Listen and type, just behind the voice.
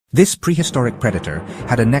This prehistoric predator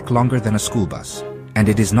had a neck longer than a school bus, and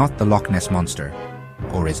it is not the Loch Ness monster.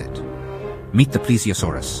 Or is it? Meet the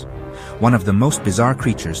Plesiosaurus, one of the most bizarre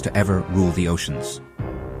creatures to ever rule the oceans.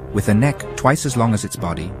 With a neck twice as long as its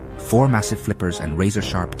body, 4 massive flippers and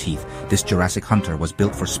razor-sharp teeth, this Jurassic hunter was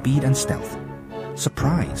built for speed and stealth.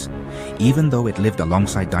 Surprise! Even though it lived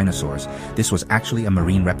alongside dinosaurs, this was actually a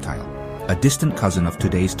marine reptile, a distant cousin of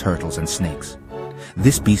today's turtles and snakes.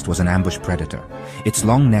 This beast was an ambush predator. Its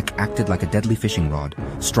long neck acted like a deadly fishing rod,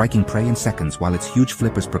 striking prey in seconds while its huge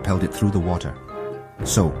flippers propelled it through the water.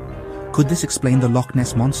 So, could this explain the Loch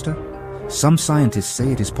Ness monster? Some scientists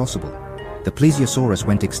say it is possible. The Plesiosaurus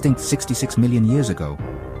went extinct 66 million years ago,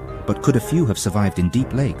 but could a few have survived in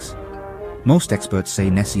deep lakes? Most experts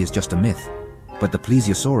say Nessie is just a myth, but the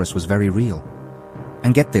Plesiosaurus was very real.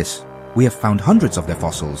 And get this, we have found hundreds of their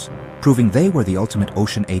fossils, proving they were the ultimate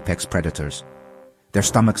ocean apex predators. Their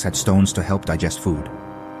stomachs had stones to help digest food.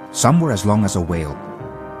 Some were as long as a whale.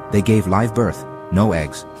 They gave live birth, no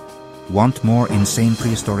eggs. Want more insane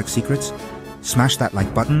prehistoric secrets? Smash that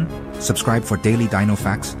like button, subscribe for daily dino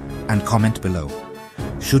facts, and comment below.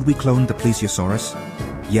 Should we clone the Plesiosaurus?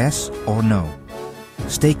 Yes or no?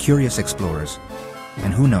 Stay curious, explorers.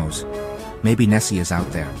 And who knows, maybe Nessie is out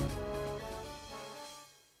there.